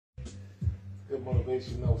Good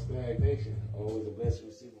motivation, no stagnation. Always a blessing to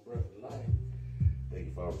receive a breath of life. Thank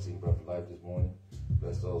you for receiving breath of life this morning.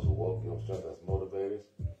 Bless those who walk your strength as motivators.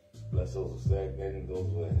 Bless those who are stagnating, those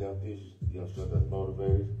who have health issues, your strength as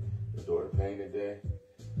motivators. Endure the pain today.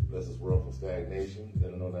 Bless this world from stagnation.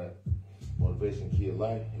 Let them know that motivation key of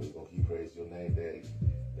life. And we're going to keep praising your name, Daddy.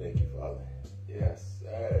 Thank you, Father. Yes,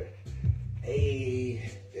 sir.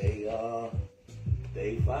 Hey,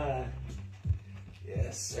 day 5.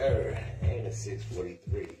 Yes, sir. And it's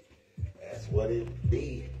 6:43. That's what it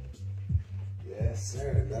be. Yes,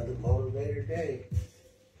 sir. Another motivator day.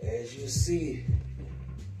 As you see.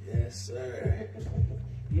 Yes, sir.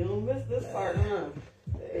 You don't miss this part, huh?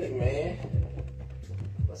 Hey, man.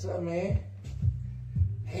 What's up, man?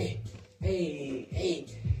 Hey.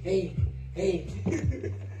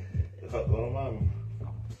 Come on, Mama.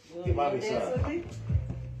 Give Mommy some.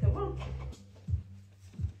 Come on.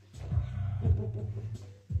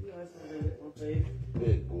 You guys can do it, baby.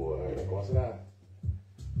 Big boy. Go sit down.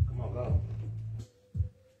 Come on, go.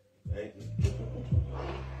 Thank you. He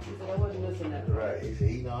said I wasn't missing that. Right. He said,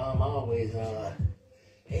 you know, I'm always,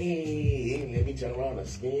 hey, let me turn around the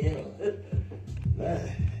skin.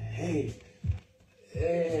 Hey,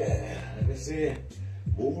 yeah, like I said,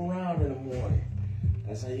 move around in the morning.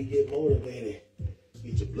 That's how you get motivated.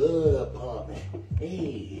 Get your blood pumping.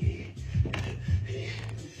 Hey,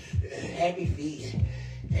 happy feet.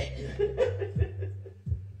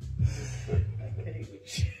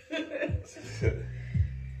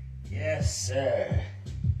 Yes, sir.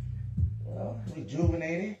 Well,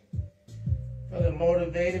 rejuvenated, feeling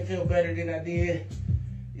motivated, feel better than I did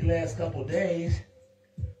the last couple days.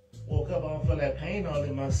 Woke up, I don't feel that pain all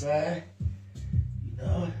in my side. You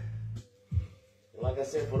know. And like I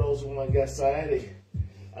said, for those who want to get sciatic,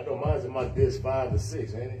 I know mine's in my disc 5 to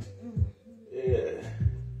 6, ain't it? Yeah.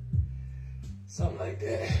 Something like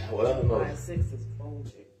that. Well, I don't know. 5, 6 is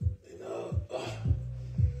bulging. You know.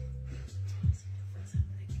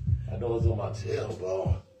 I know it's on my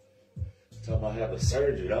tailbone. Talking about having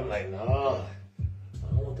surgery. I'm like, nah. I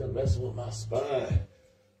don't want that messing with my spine.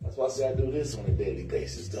 That's why I say I do this on a daily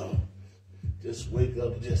basis, though. Just wake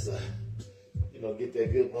up and just, you know, get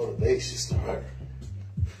that good motivation started.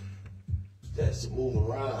 Just to move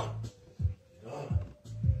around. You know,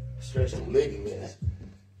 stretch the ligaments.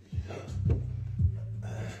 You know.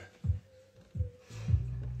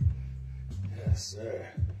 Yes, sir.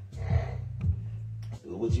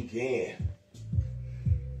 Do what you can.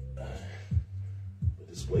 But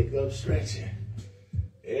just wake up stretching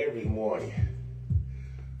every morning.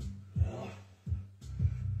 You know,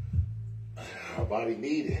 our body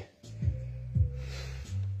needs it.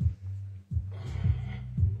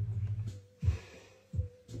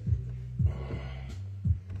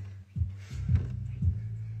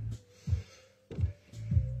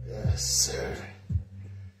 Yes, sir.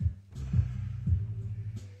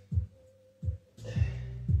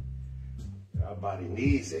 Our body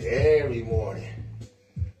needs it every morning.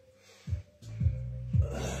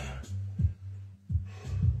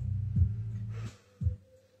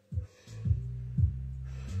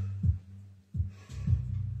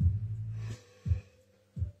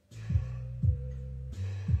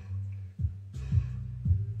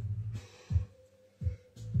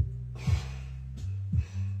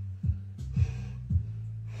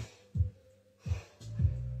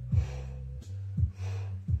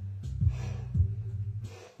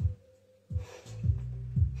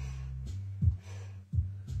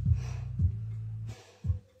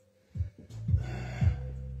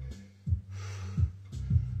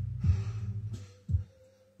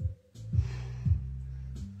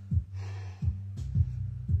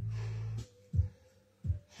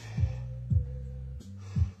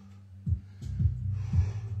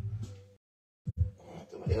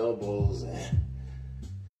 Elbows and,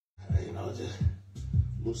 you know, just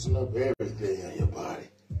loosen up everything on your body.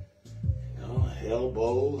 You know,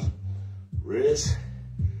 elbows, wrists,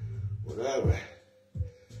 whatever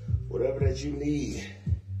that you need.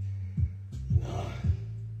 You know,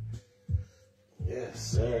 yes,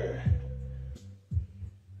 sir.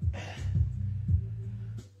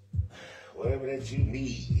 Whatever that you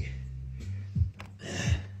need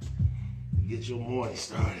to get your morning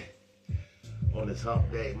started on this hump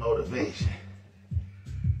day motivation.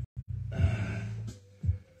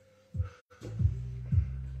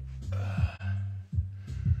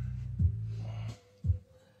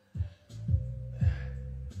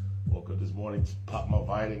 Woke up this morning, popped my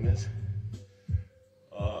vitamins,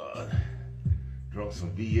 drunk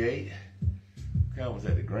some V8. What was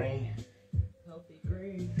that, the grain? Healthy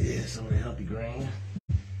green. Yeah, some of the healthy grain.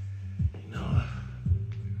 You know,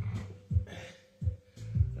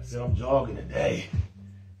 said, I'm jogging today.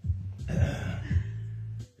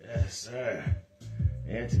 Yes, sir.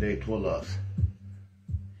 And today pull-ups.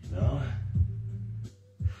 You know?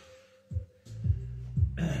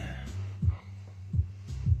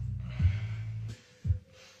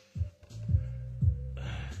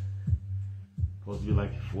 Supposed to be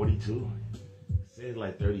like 42. It says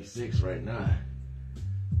like 36 right now.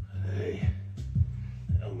 Hey,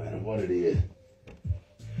 no matter what it is.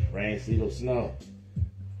 Rain, sleet, or snow.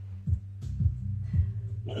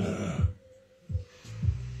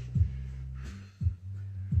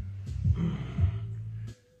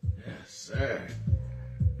 Yes, sir.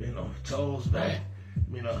 Been on toes back.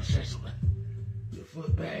 You know, stretch your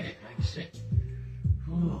foot back. Like you said.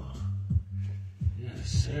 Ooh. Yes,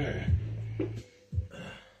 sir.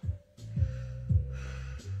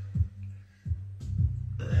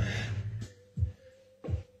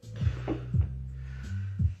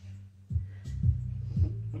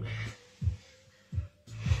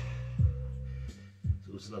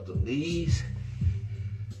 Loosen up the knees.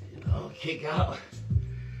 You know, kick out.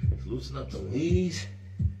 Loosen up the knees.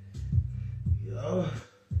 You know,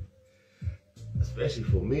 especially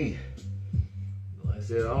for me. Like I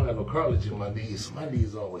said, I don't have no cartilage in my knees, so my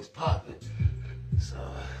knees always popping. So,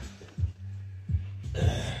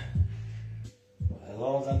 as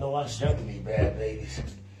long as I know I strengthen these bad babies.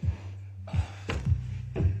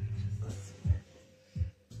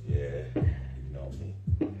 Yeah, you know me.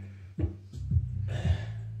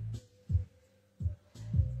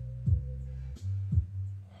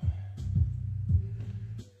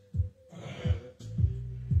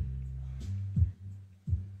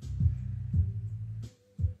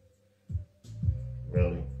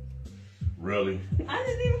 Really? I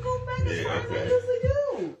didn't even go back as far as I usually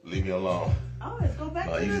do. Leave me alone. I always go back to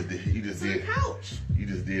the couch. You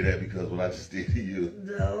just did that because what I just did to you.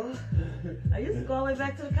 No. I used to go all the way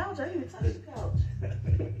back to the couch. I didn't even touch the couch.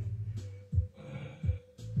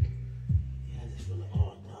 Yeah, I just feel the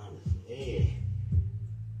arm down his leg.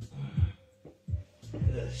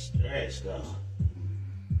 Good stretch though.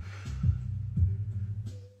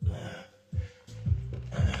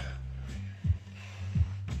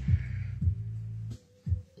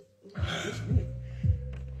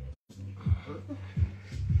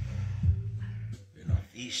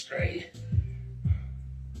 Feet straight.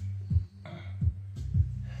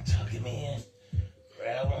 Tuck him in.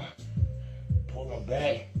 Grab him. Pull him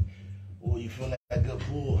back. Oh, you feel like a good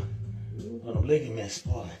pull on the ligaments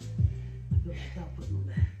pulling. I feel like I'll put them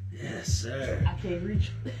back. Yes, sir. I can't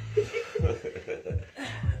reach.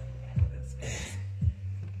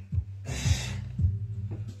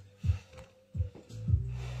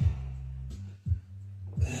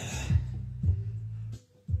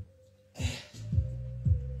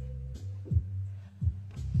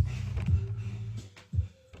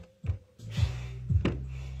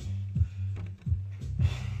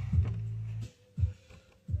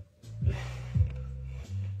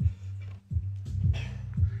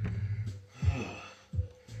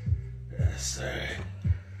 Yes, sir.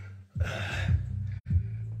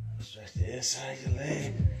 Stretch the inside of your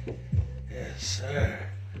leg. Yes, sir.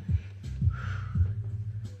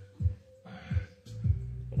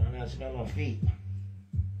 Go down there and smell on feet.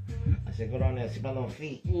 I said, go down there and smell on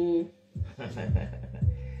feet.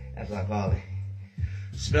 That's what I call it.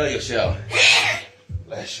 Smell yourself.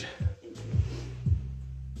 Bless you.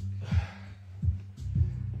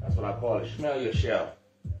 That's what I call it. Smell yourself.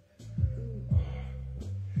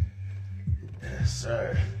 Yes,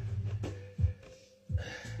 sir.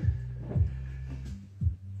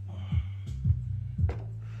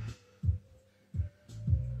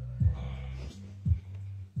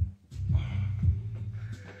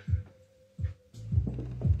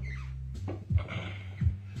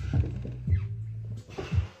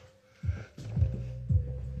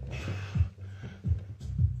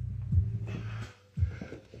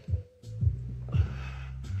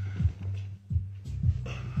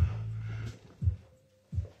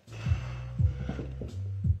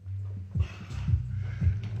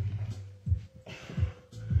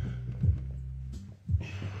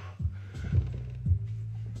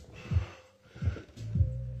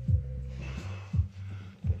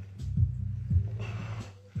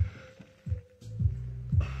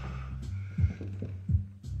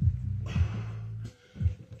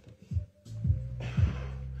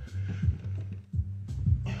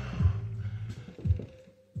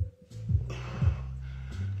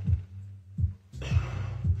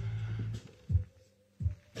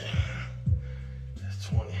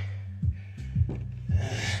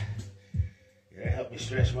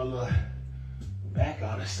 Stretch my little back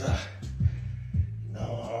out and stuff. You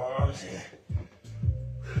know, arms and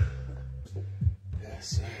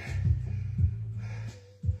Yes, sir.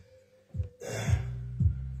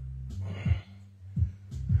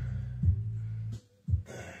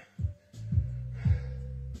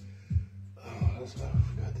 Oh, that's what I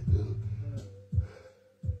forgot to do.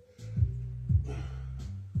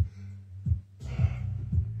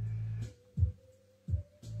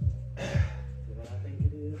 What I think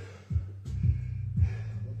it is.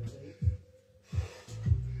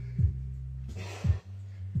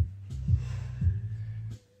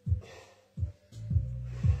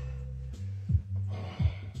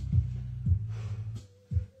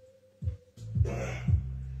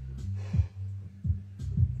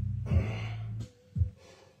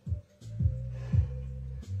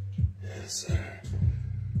 Yes, sir.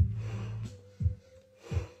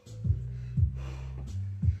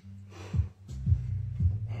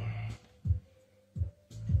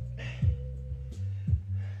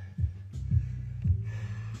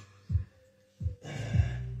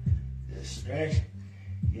 Just stretch.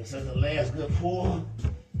 Give yourself the last good pull.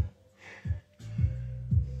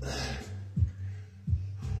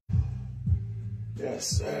 Yes,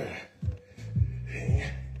 sir.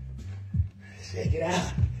 Check it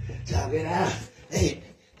out. Jog it out. Hey,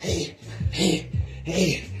 hey, hey,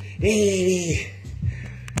 hey, hey.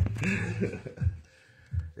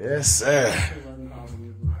 Yes, sir.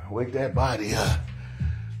 Wake that body up.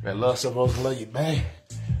 That love supposed to love you back.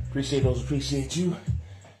 Appreciate those, appreciate you.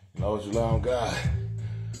 And always rely on God.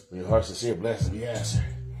 When your heart's sincere, blessings be answered.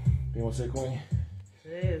 You want to say, Queen?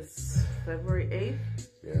 Today is February 8th.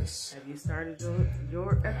 Yes. Have you started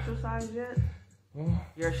your exercise yet?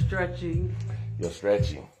 Your stretching. You're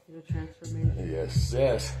stretching. Your transformation. Yes,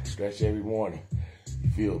 yes. Stretch every morning. You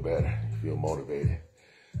feel better. You feel motivated.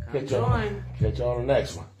 Catch you on the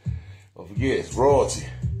next one. Don't forget, it's royalty.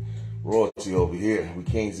 Royalty over here. We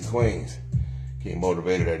kings and queens. King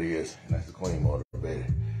motivated, that is. And that's the queen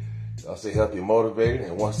motivated. Y'all stay healthy and motivated.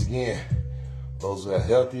 And once again, those who have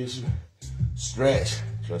health issues, stretch.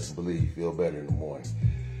 Trust and believe. You feel better in the morning.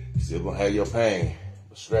 You're still going to have your pain,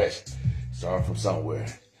 but stretch. Starting from somewhere.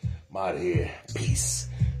 I'm out of here. Peace.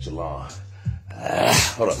 Shalom.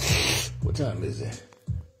 Hold on. What time is it?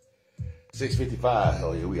 6:55.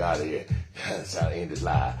 Oh, yeah, we out of here. It's time to end this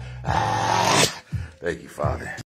live. Thank you, Father.